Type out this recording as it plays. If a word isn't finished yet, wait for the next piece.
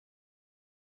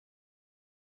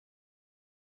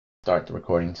Start the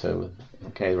recording. So,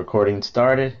 okay, the recording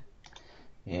started,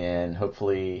 and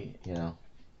hopefully,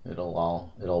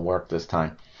 it'll work this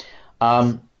time.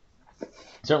 Um,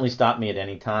 Certainly stop me at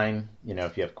any time.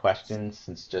 If you have questions,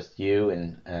 since just you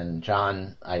and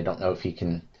John, I don't know if he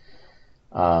can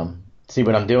see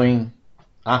what I'm doing.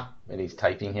 And he's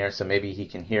typing here, so maybe he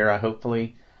can hear,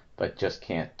 hopefully, but just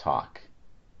can't talk.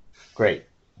 Great.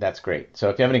 That's great. So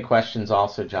if you have any questions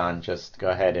also, John, just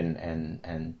go ahead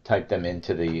and type them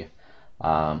into the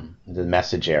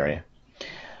message area.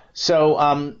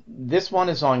 So this one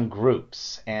is on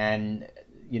groups, and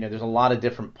there's a lot of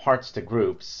different parts to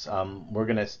groups. We're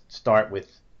going to start with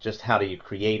just how do you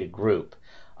create a group.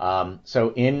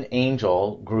 So in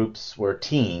Angel, groups were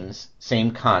teams, same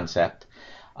concept.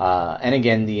 And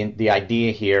again, the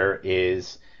idea here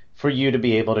is for you to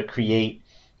be able to create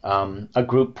a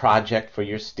group project for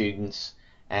your students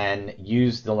and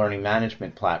use the learning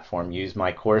management platform, use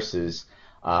my courses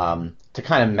to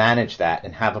kind of manage that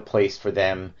and have a place for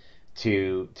them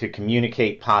to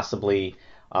communicate possibly.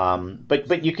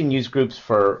 But you can use groups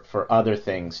for other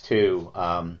things too,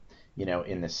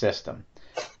 in the system.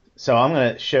 So I'm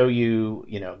going to show you,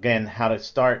 again, how to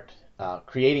start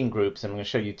creating groups. I'm going to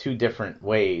show you two different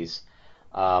ways,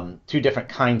 two different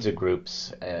kinds of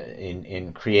groups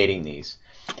in creating these.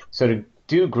 So to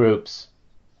do groups,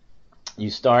 you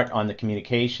start on the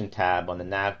communication tab on the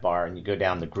nav bar and you go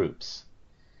down to groups.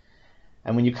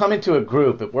 And when you come into a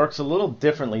group, it works a little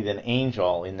differently than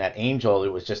Angel. In that Angel,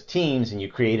 it was just teams, and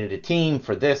you created a team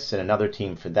for this and another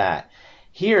team for that.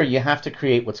 Here, you have to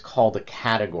create what's called a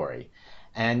category.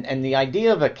 And the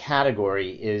idea of a category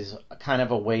is kind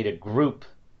of a way to group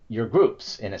your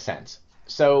groups, in a sense.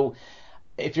 So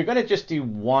if you're going to just do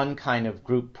one kind of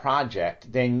group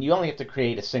project, then you only have to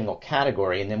create a single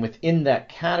category. And then within that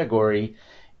category,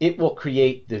 it will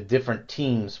create the different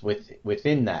teams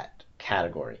within that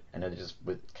category. And it just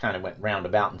kind of went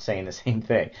roundabout and saying the same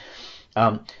thing.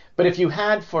 But if you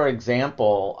had, for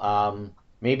example,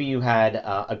 maybe you had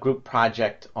a group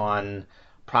project on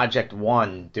project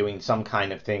one doing some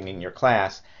kind of thing in your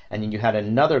class, and then you had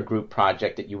another group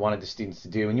project that you wanted the students to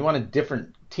do, and you wanted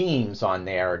different teams on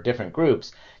there or different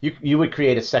groups, you would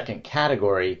create a second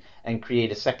category and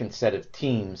create a second set of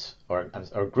teams or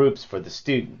groups for the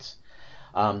students.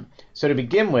 So to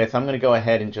begin with, I'm going to go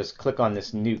ahead and just click on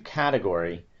this new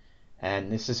category,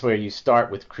 and this is where you start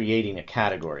with creating a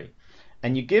category.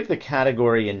 And you give the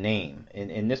category a name.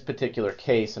 In this particular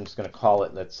case, I'm just going to call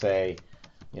it, let's say,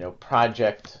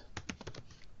 project,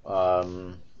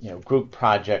 group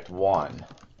project 1.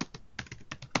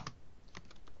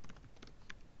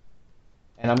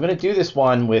 And I'm going to do this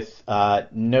one with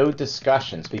no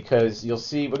discussions because you'll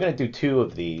see we're going to do 2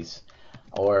 of these,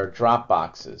 or drop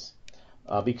boxes.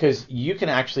 Because you can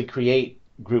actually create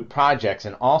group projects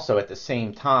and also at the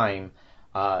same time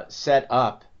set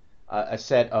up a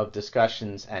set of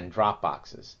discussions and drop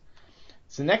boxes.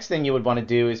 So the next thing you would want to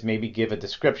do is maybe give a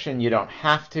description. You don't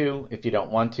have to. If you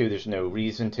don't want to, there's no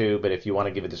reason to. But if you want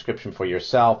to give a description for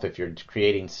yourself, if you're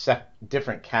creating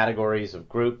different categories of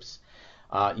groups,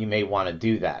 you may want to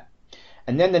do that.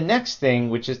 And then the next thing,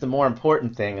 which is the more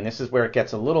important thing, and this is where it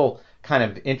gets a little kind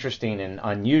of interesting and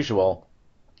unusual,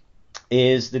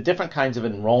 is the different kinds of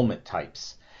enrollment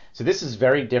types. So this is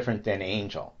very different than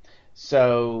Angel.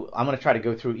 So I'm going to try to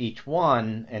go through each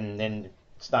one and then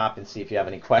stop and see if you have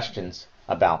any questions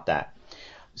about that.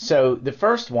 So the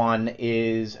first one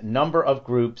is number of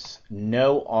groups,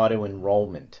 no auto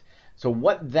enrollment. So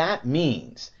what that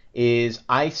means is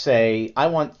I say I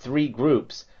want 3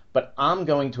 groups, but I'm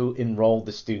going to enroll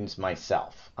the students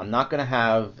myself. I'm not going to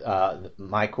have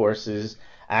my courses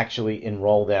actually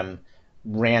enroll them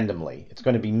randomly. It's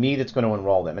going to be me that's going to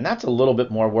enroll them. And that's a little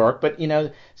bit more work, but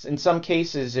in some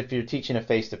cases, if you're teaching a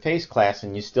face-to-face class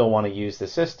and you still want to use the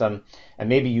system, and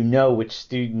maybe which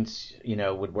students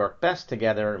would work best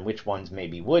together and which ones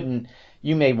maybe wouldn't,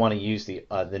 you may want to use the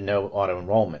no auto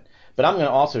enrollment. But I'm going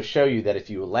to also show you that if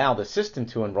you allow the system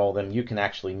to enroll them, you can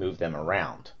actually move them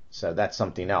around. So that's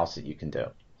something else that you can do.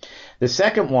 The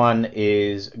second one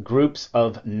is groups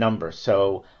of numbers.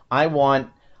 So I want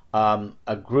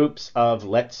groups of,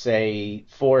 let's say,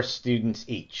 4 students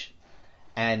each.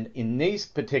 And in these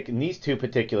 2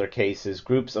 particular cases,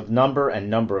 groups of number and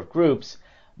number of groups,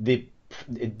 the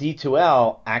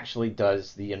D2L actually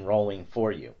does the enrolling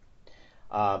for you.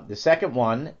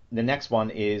 The next one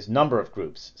is number of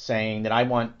groups, saying that I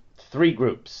want 3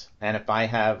 groups. And if I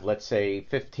have, let's say,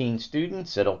 15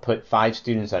 students, it'll put 5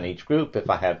 students on each group. If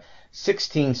I have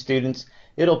 16 students,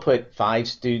 it'll put 5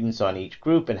 students on each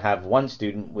group and have 1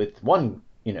 student with one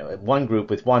group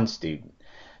with 1 student.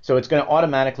 So it's going to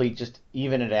automatically just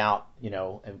even it out,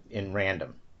 in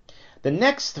random. The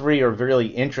next three are really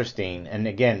interesting and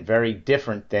again very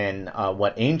different than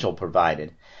what Angel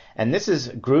provided. And this is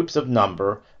groups of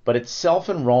number, but it's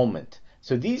self-enrollment.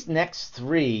 So these next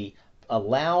three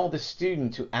allow the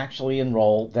student to actually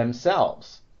enroll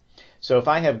themselves. So if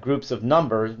I have groups of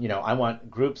number, I want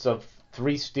groups of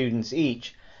 3 students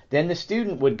each, then the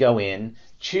student would go in,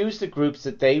 choose the groups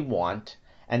that they want,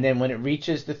 and then when it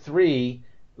reaches the three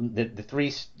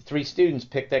students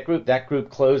pick that group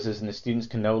closes and the students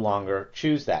can no longer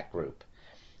choose that group.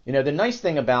 The nice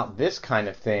thing about this kind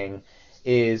of thing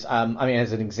is,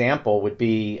 as an example would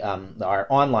be our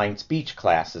online speech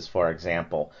classes, for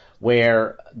example,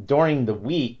 where during the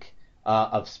week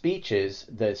of speeches,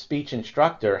 the speech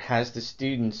instructor has the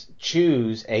students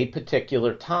choose a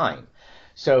particular time.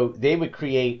 So they would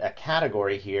create a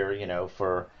category here,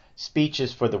 for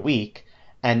speeches for the week,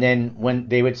 and then when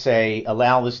they would say,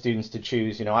 allow the students to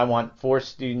choose, I want 4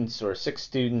 students or 6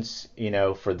 students,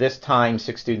 for this time,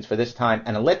 6 students for this time,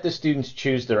 and let the students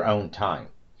choose their own time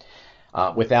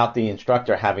without the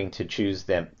instructor having to choose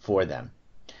them for them.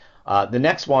 The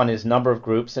next one is number of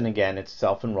groups, and again, it's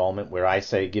self-enrollment where I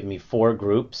say, give me 4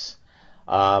 groups,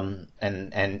 and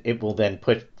it will then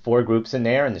put 4 groups in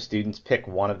there, and the students pick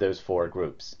one of those 4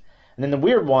 groups. And then the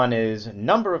weird one is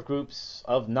number of groups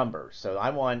of numbers. So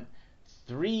I want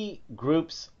 3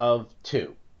 groups of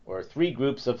 2 or 3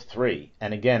 groups of 3,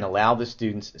 and again allow the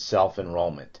students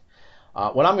self-enrollment.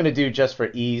 What I'm going to do just for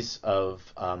ease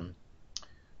of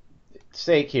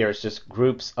sake here is just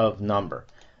groups of number.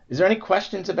 Is there any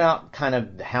questions about kind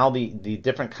of how the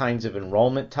different kinds of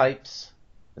enrollment types?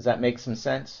 Does that make some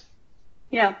sense?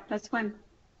 Yeah, that's fine.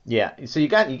 Yeah, so you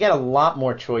get a lot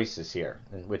more choices here,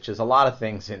 which is a lot of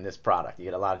things in this product. You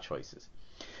get a lot of choices.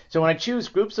 So when I choose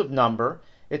groups of number,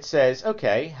 it says,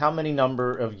 okay, how many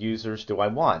number of users do I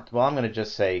want? Well, I'm going to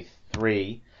just say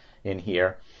 3 in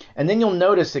here. And then you'll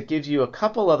notice it gives you a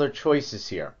couple other choices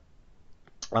here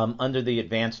under the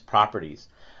advanced properties.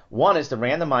 One is to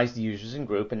randomize the users in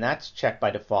group, and that's checked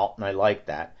by default, and I like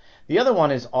that. The other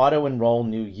one is auto-enroll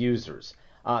new users.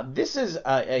 This is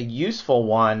a useful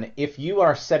one if you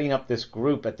are setting up this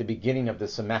group at the beginning of the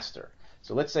semester.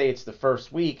 So let's say it's the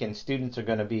first week and students are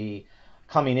going to be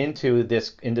coming into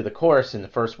the course in the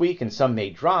first week, and some may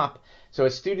drop. So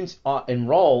as students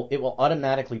enroll, it will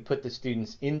automatically put the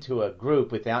students into a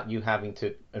group without you having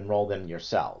to enroll them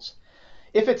yourselves.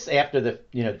 If it's after the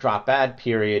drop add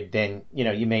period, then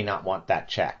you may not want that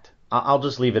checked. I'll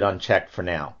just leave it unchecked for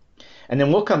now. And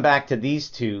then we'll come back to these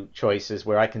 2 choices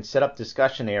where I can set up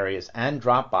discussion areas and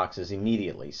drop boxes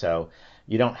immediately, so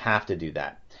you don't have to do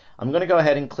that. I'm going to go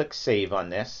ahead and click Save on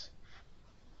this.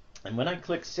 And when I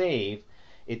click Save,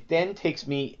 it then takes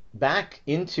me back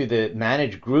into the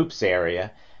Manage Groups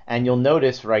area, and you'll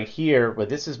notice right here, well,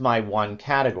 this is my one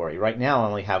category. Right now I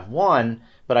only have one,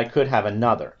 but I could have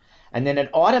another. And then it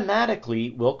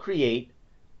automatically will create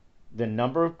the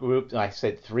number of groups. I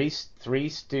said three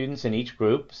students in each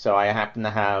group, so I happen to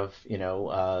have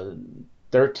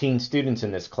 13 students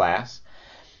in this class,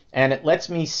 and it lets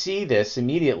me see this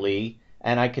immediately,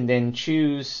 and I can then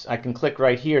choose. I can click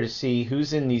right here to see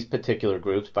who's in these particular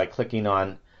groups by clicking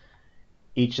on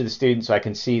each of the students, so I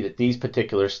can see that these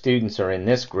particular students are in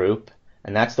this group,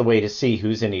 and that's the way to see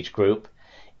who's in each group.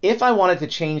 If I wanted to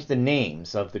change the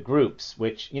names of the groups,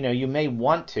 which you may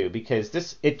want to,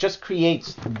 because it just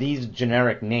creates these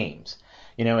generic names.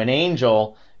 In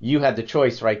Angel, you had the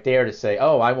choice right there to say,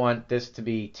 oh, I want this to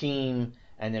be team,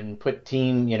 and then put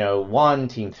team 1,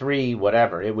 team 3,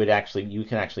 whatever. You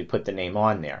can actually put the name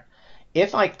on there.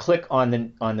 If I click on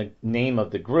the name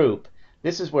of the group,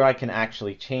 this is where I can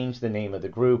actually change the name of the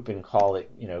group and call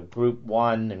it group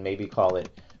 1, and maybe call it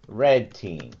red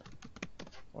team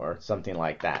or something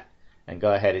like that, and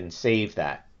go ahead and save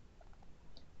that.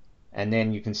 And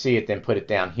then you can see it then put it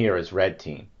down here as red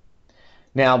team.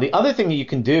 Now the other thing that you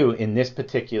can do in this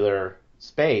particular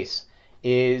space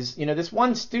is, this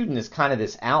one student is kind of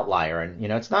this outlier, and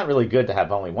it's not really good to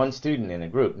have only one student in a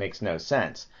group. It makes no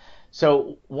sense.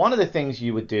 So one of the things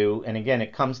you would do, and again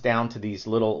it comes down to these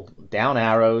little down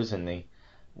arrows and the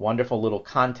wonderful little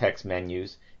context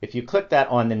menus. If you click that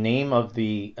on the name of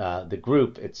the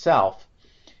group itself,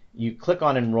 you click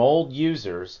on enrolled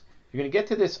users, you're going to get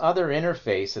to this other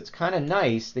interface that's kind of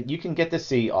nice, that you can get to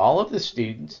see all of the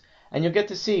students, and you'll get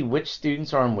to see which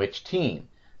students are on which team.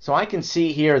 So I can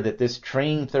see here that this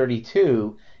train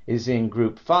 32 is in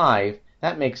group 5.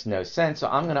 That makes no sense, so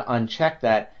I'm going to uncheck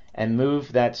that and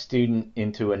move that student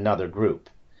into another group.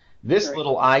 This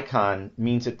little icon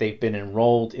means that they've been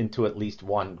enrolled into at least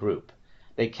one group.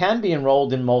 They can be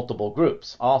enrolled in multiple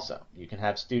groups also. You can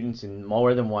have students in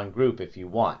more than one group if you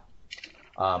want.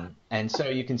 And so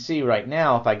you can see right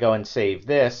now, if I go and save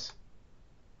this,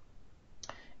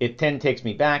 it then takes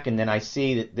me back, and then I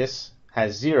see that this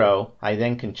has 0. I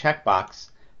then can checkbox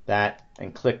that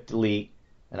and click delete,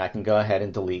 and I can go ahead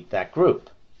and delete that group.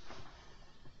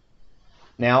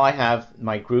 Now I have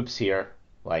my groups here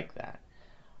like that.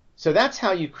 So that's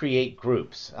how you create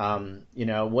groups.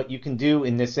 What you can do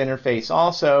in this interface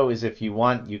also is, if you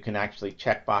want, you can actually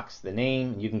checkbox the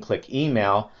name. You can click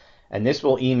email, and this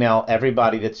will email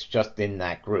everybody that's just in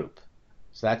that group.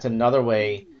 So that's another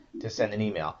way to send an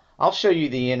email. I'll show you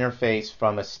the interface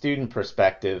from a student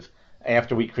perspective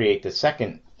after we create the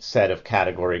second set of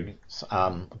category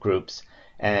groups,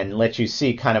 and let you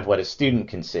see kind of what a student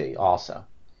can see also.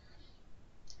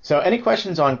 So any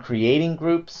questions on creating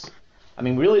groups? I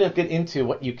mean, we really don't get into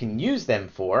what you can use them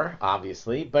for,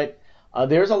 obviously, but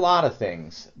there's a lot of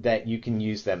things that you can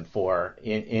use them for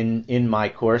in my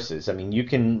courses. I mean, you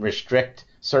can restrict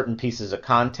certain pieces of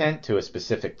content to a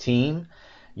specific team.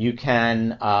 You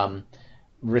can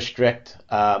restrict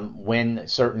when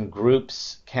certain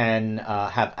groups can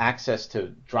have access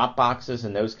to Dropboxes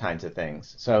and those kinds of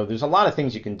things. So there's a lot of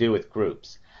things you can do with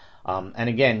groups. And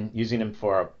again, using them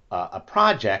for a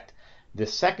project, the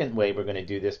second way we're going to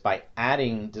do this by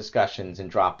adding discussions in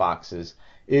Dropboxes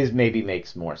is maybe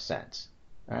makes more sense.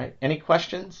 All right. Any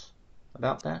questions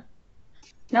about that?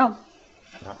 No.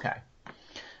 Okay.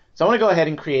 So I want to go ahead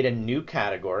and create a new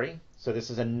category. So this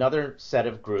is another set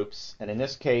of groups. And in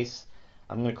this case,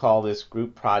 I'm going to call this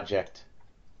group project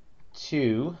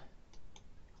 2.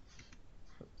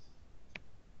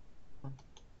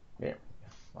 There.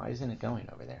 Why isn't it going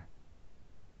over there?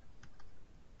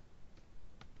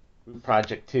 Group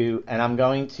project 2, and I'm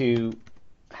going to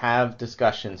have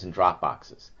discussions in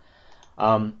Dropboxes.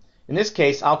 In this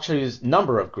case, I'll choose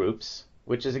number of groups,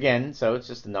 which is, again, so it's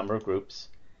just a number of groups,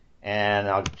 and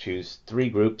I'll choose 3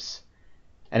 groups.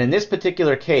 And in this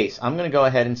particular case, I'm going to go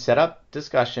ahead and set up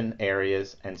discussion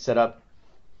areas and set up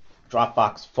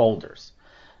Dropbox folders.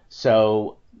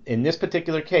 So in this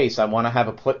particular case, I want to have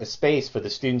a space for the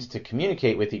students to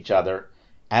communicate with each other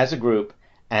as a group,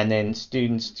 and then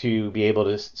students to be able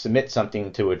to submit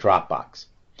something to a Dropbox.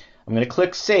 I'm going to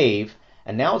click Save,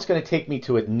 and now it's going to take me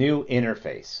to a new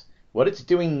interface. What it's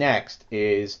doing next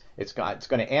is it's going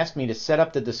to ask me to set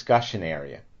up the discussion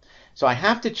area. So I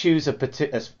have to choose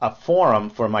a forum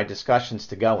for my discussions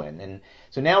to go in. And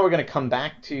so now we're going to come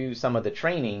back to some of the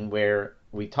training where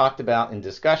we talked about in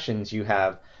discussions you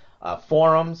have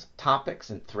forums, topics,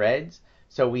 and threads.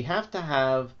 So we have to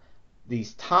have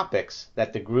these topics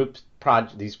that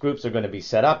these groups are going to be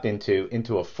set up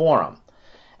into a forum.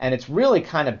 And it's really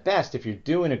kind of best, if you're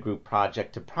doing a group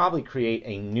project, to probably create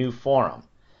a new forum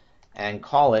and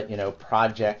call it,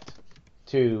 project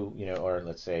 2, or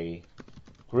let's say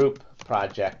group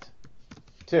project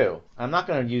 2. I'm not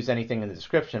going to use anything in the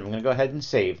description. I'm going to go ahead and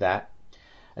save that.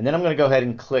 And then I'm going to go ahead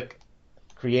and click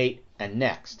create and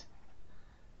next.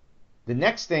 The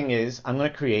next thing is I'm going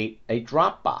to create a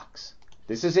Dropbox.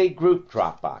 This is a group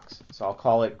Dropbox, so I'll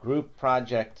call it Group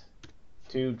Project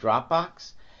 2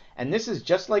 Dropbox. And this is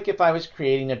just like if I was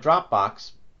creating a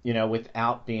Dropbox,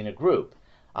 without being a group.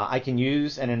 I can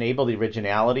use and enable the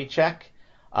originality check.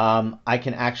 I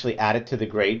can actually add it to the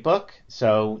grade book.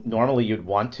 So normally you'd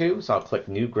want to, so I'll click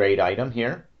New Grade Item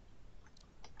here.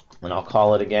 And I'll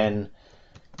call it again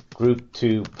Group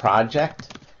 2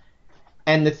 Project.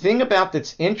 And the thing about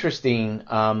that's interesting,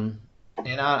 and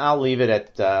I'll leave it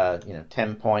at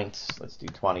 10 points. Let's do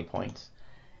 20 points.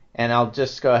 And I'll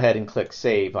just go ahead and click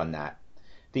Save on that.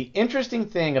 The interesting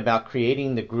thing about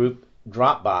creating the group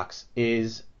Dropbox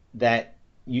is that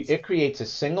it creates a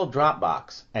single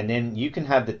Dropbox, and then you can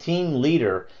have the team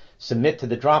leader submit to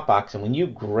the Dropbox, and when you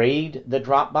grade the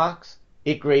Dropbox,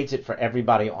 it grades it for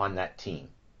everybody on that team.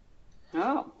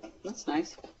 Oh, that's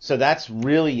nice. So that's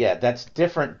really, that's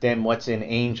different than what's in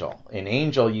Angel. In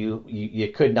Angel,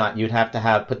 you could not, you'd have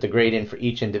to put the grade in for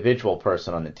each individual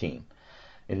person on the team.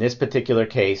 In this particular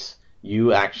case,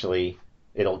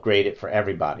 it'll grade it for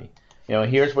everybody.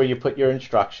 Here's where you put your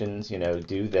instructions,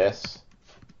 do this.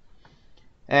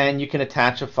 And you can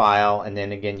attach a file, and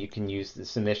then again, you can use the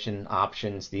submission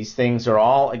options. These things are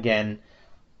all, again,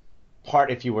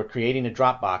 if you were creating a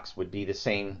Dropbox, would be the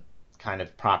same kind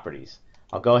of properties.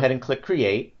 I'll go ahead and click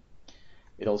Create.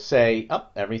 It'll say,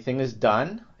 everything is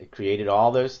done. It created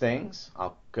all those things.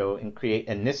 I'll go and create,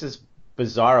 and this is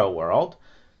Bizarro World,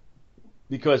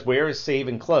 because where is Save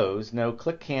and Close? No,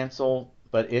 click Cancel,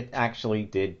 but it actually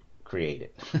did create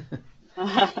it.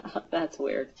 That's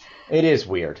weird. It is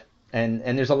weird. And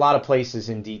there's a lot of places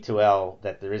in D2L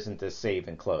that there isn't this Save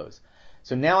and Close.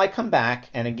 So now I come back,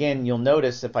 and again, you'll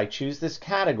notice if I choose this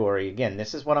category, again,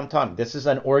 this is what I'm talking. This is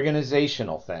an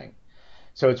organizational thing.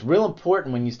 So it's real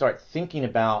important when you start thinking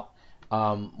about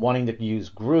wanting to use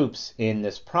groups in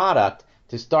this product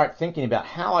to start thinking about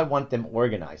how I want them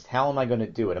organized. How am I going to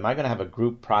do it? Am I going to have a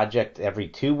group project every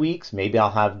 2 weeks? Maybe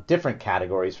I'll have different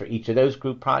categories for each of those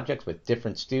group projects with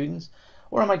different students.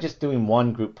 Or am I just doing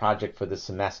one group project for the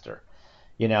semester?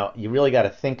 You really got to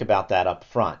think about that up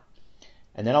front.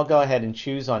 And then I'll go ahead and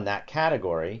choose on that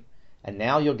category. And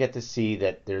now you'll get to see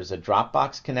that there's a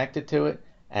Dropbox connected to it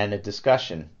and a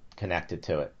discussion connected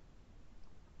to it.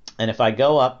 And if I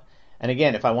go up, and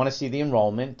again, if I want to see the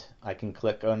enrollment, I can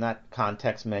click on that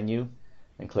context menu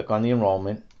and click on the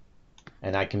enrollment,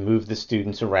 and I can move the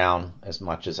students around as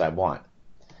much as I want.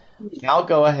 Now I'll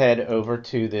go ahead over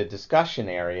to the discussion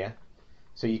area.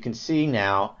 So you can see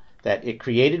now that it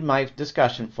created my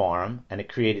discussion forum, and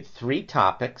it created 3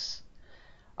 topics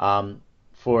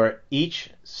for each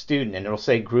student, and it'll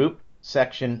say group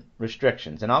section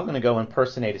restrictions. And I'm going to go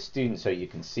impersonate a student so you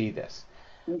can see this.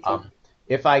 Okay.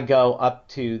 If I go up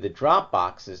to the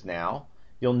Dropboxes now,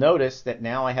 you'll notice that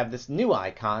now I have this new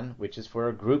icon, which is for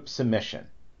a group submission.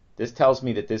 This tells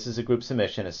me that this is a group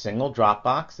submission, a single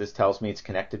Dropbox. This tells me it's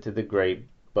connected to the grade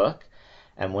book.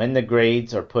 And when the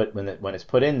grades are put, when it's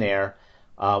put in there,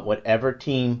 whatever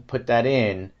team put that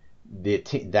in,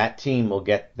 that team will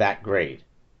get that grade.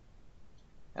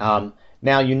 Now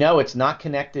it's not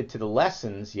connected to the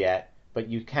lessons yet, but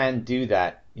you can do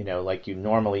that, like you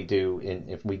normally do.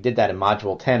 If we did that in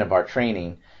Module 10 of our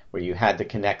training, where you had to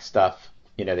connect stuff,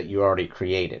 that you already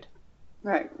created.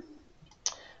 Right.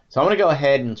 So I'm going to go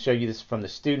ahead and show you this from the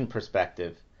student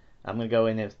perspective. I'm going to go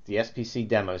in as the SPC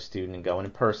demo student and go and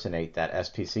impersonate that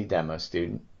SPC demo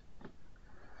student.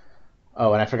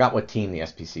 Oh, and I forgot what team the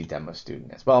SPC demo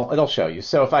student is. Well, it'll show you.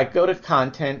 So if I go to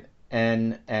content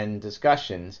and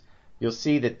discussions, you'll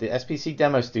see that the SPC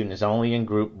demo student is only in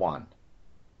group 1.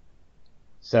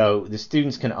 So the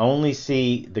students can only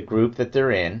see the group that they're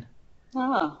in.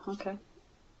 Oh, okay.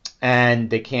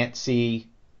 And they can't see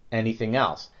anything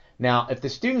else. Now, if the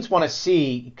students want to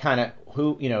see kind of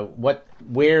who,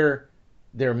 where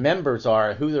their members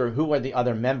are, who are the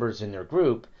other members in their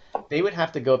group, they would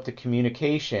have to go up to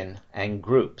communication and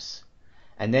groups.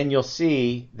 And then you'll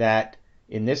see that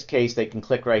in this case, they can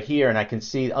click right here and I can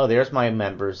see, oh, there's my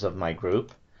members of my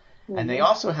group. Mm-hmm. And they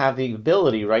also have the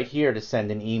ability right here to send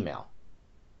an email.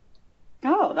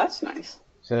 Oh, that's nice.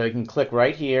 So they can click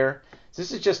right here. So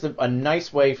this is just a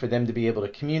nice way for them to be able to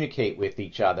communicate with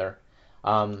each other.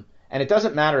 And it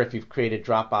doesn't matter if you've created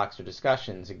Dropbox or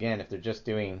discussions. Again, if they're just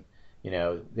doing,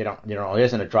 there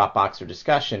isn't a Dropbox or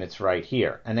discussion, it's right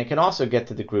here. And they can also get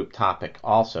to the group topic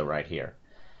also right here.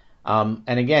 And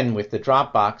again, with the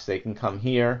Dropbox, they can come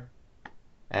here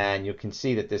and you can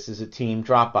see that this is a team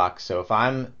Dropbox. So if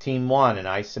I'm team 1 and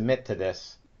I submit to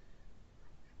this,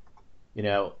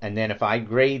 and then if I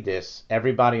grade this,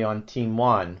 everybody on team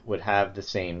 1 would have the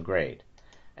same grade.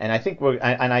 And I think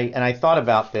I thought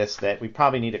about this, that we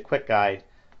probably need a quick guide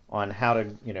on how to,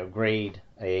 grade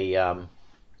a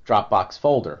Dropbox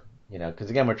folder, because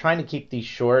again, we're trying to keep these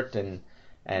short and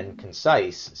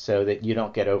concise so that you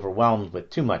don't get overwhelmed with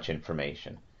too much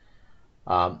information.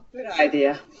 Good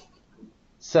idea.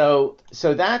 So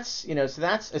that's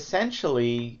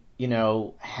essentially,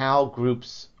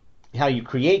 how you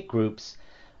create groups,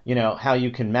 how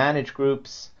you can manage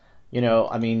groups.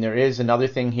 There is another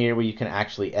thing here where you can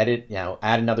actually edit,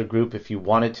 add another group if you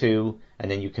wanted to, and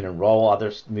then you can enroll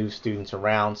move students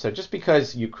around. So just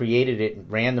because you created it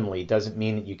randomly doesn't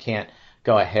mean that you can't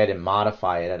go ahead and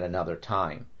modify it at another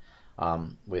time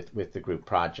with the group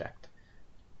project.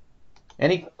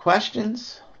 Any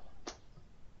questions?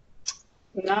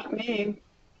 Not me.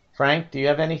 Frank, do you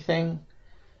have anything?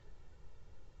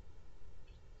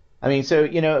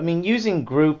 Using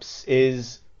groups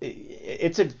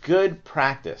it's a good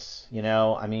practice,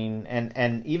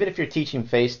 and even if you're teaching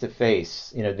face to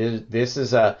face, this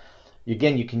is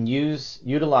again, you can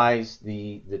utilize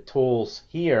the tools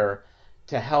here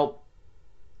to help,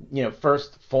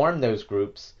 first form those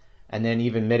groups and then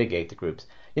even mitigate the groups.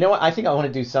 I think I want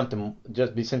to do something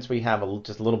since we have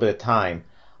just a little bit of time.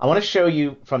 I want to show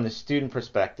you from the student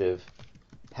perspective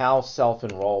how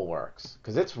self-enroll works,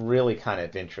 because it's really kind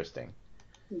of interesting.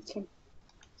 Okay.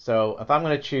 So if I'm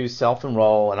going to choose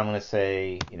self-enroll and I'm going to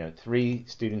say, 3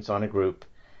 students on a group,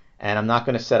 and I'm not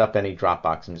going to set up any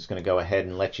Dropbox, I'm just going to go ahead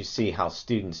and let you see how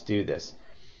students do this.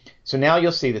 So now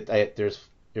you'll see that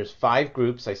there's 5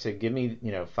 groups. I said, give me,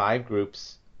 5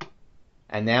 groups.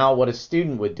 And now what a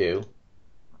student would do,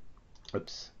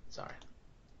 oops, sorry.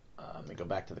 Let me go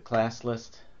back to the class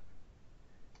list.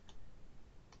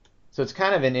 So it's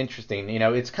kind of an interesting,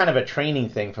 it's kind of a training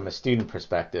thing from a student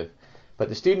perspective. But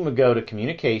the student would go to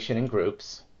communication in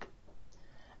groups,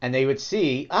 and they would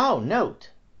see, oh, note,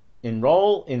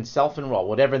 enroll in self-enroll,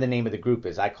 whatever the name of the group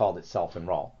is. I called it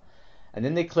self-enroll. And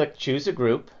then they click choose a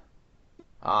group.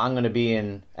 I'm going to be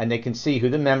in, and they can see who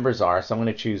the members are. So I'm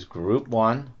going to choose group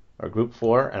 1 or group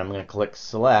 4, and I'm going to click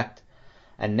select.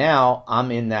 And now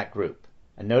I'm in that group.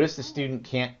 And notice the student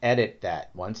can't edit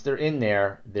that. Once they're in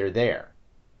there, they're there.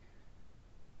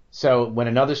 So when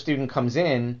another student comes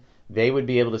in, they would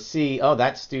be able to see, oh,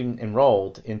 that student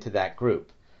enrolled into that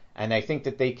group. And I think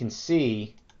that they can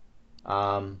see,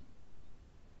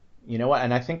 you know what,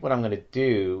 and I think what I'm going to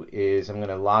do is I'm going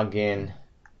to log in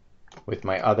with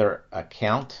my other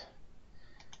account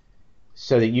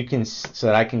so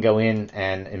that I can go in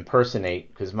and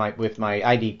impersonate, because with my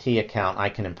IDT account I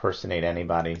can impersonate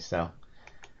anybody. So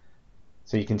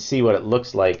you can see what it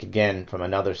looks like again from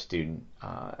another student,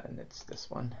 and it's this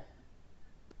one.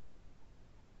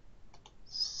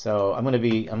 So I'm going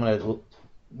to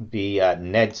be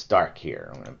Ned Stark here.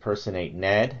 I'm going to impersonate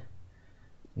Ned.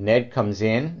 Ned comes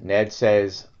in. Ned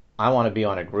says, I want to be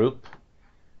on a group.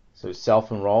 So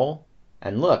self-enroll.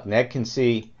 And look, Ned can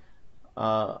see,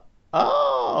 oh,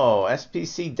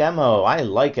 SPC demo. I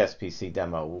like SPC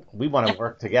demo. We want to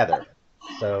work together.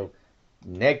 So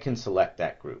Ned can select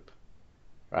that group,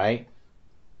 right?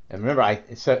 And remember, I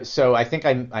think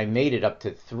I made it up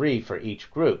to 3 for each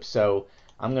group. So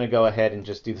I'm going to go ahead and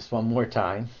just do this one more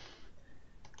time.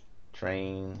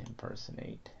 Train,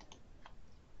 impersonate.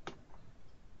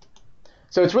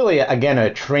 So it's really, again,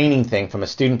 a training thing from a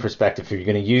student perspective. If you're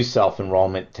going to use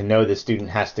self-enrollment, to know the student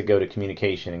has to go to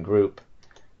communication and group.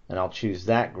 And I'll choose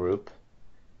that group.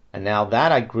 And now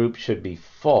that group should be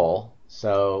full.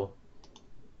 So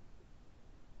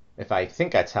if I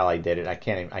think that's how I did it, I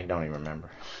don't even remember.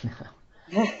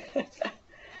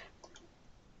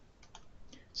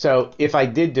 So if I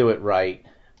did do it right,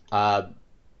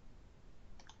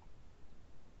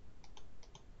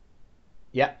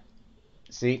 yep,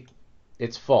 see,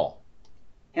 it's full.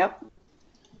 Yep.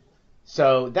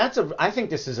 So I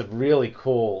think this is a really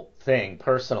cool thing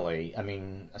personally. I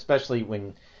mean, especially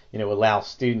when, allow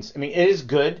students. I mean, it is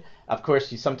good. Of course,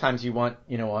 sometimes you want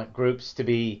groups to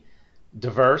be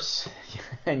diverse,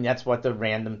 and that's what the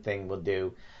random thing will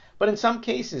do. But in some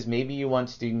cases, maybe you want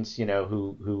students,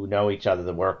 who know each other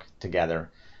to work together.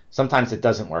 Sometimes it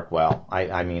doesn't work well.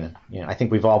 I mean, I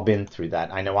think we've all been through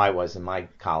that. I know I was in my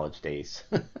college days,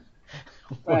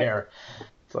 where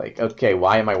it's like, okay,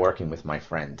 why am I working with my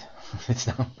friend? It's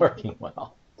not working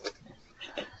well.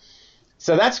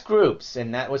 So that's groups,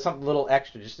 and that was something a little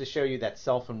extra just to show you that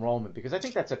self-enrollment, because I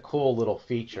think that's a cool little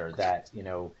feature that,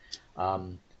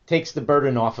 takes the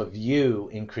burden off of you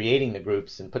in creating the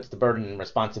groups and puts the burden and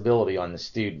responsibility on the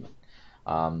student,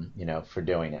 for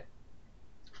doing it.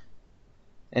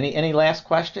 Any last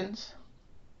questions?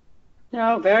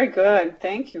 No, very good.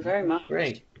 Thank you very much.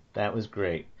 Great. That was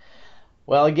great.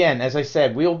 Well, again, as I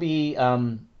said, we'll be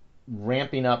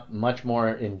ramping up much more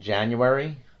in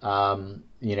January,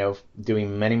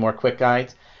 doing many more quick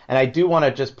guides. And I do want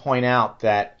to just point out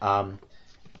that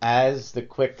as the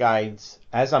quick guides,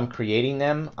 as I'm creating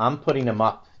them, I'm putting them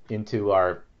up into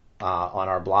our on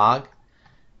our blog.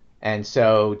 And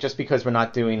so just because we're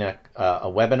not doing a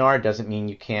webinar doesn't mean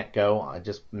you can't go.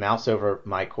 Just mouse over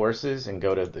my courses and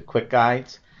go to the quick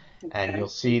guides, and you'll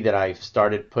see that I've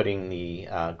started putting the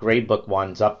gradebook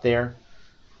ones up there.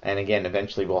 And again,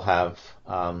 eventually we'll have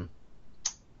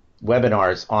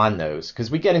webinars on those,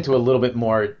 because we get into a little bit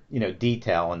more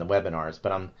detail on the webinars,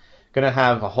 but I'm going to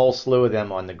have a whole slew of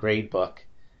them on the gradebook,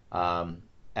 and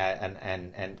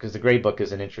because the gradebook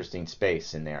is an interesting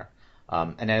space in there,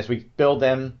 and as we build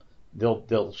them,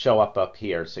 they'll show up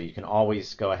here, so you can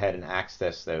always go ahead and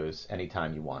access those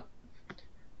anytime you want.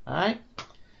 All right.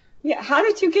 Yeah. How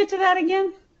did you get to that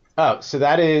again? Oh, so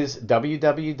that is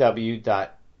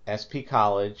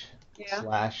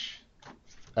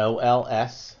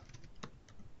www.spcollege/OLS.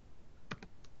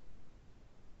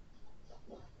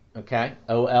 Okay,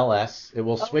 OLS. It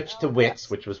will switch to WITS,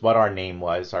 which was what our name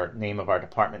was. Our name of our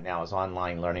department now is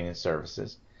Online Learning and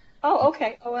Services. Oh,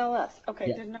 okay. OLS. Okay,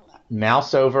 Yeah. didn't know that.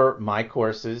 Mouse over my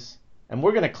courses, and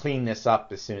we're going to clean this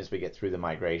up as soon as we get through the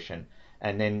migration.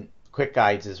 And then Quick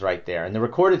Guides is right there, and the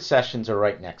recorded sessions are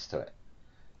right next to it.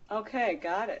 Okay,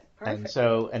 got it. Perfect.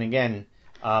 And again,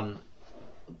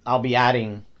 I'll be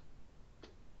adding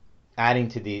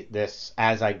to this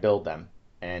as I build them.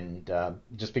 And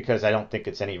just because I don't think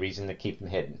it's any reason to keep them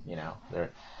hidden,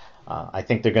 I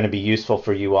think they're going to be useful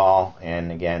for you all.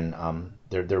 And again,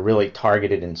 they're really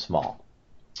targeted and small.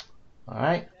 All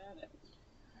right.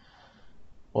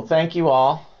 Well, thank you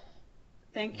all.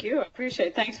 Thank you. Appreciate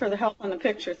it. Thanks for the help on the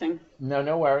picture thing. No,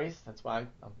 no worries. That's why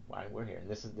we're here.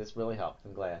 This really helped.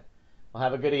 I'm glad. Well,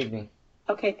 have a good evening.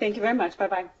 Okay, thank you very much. Bye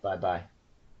bye. Bye bye.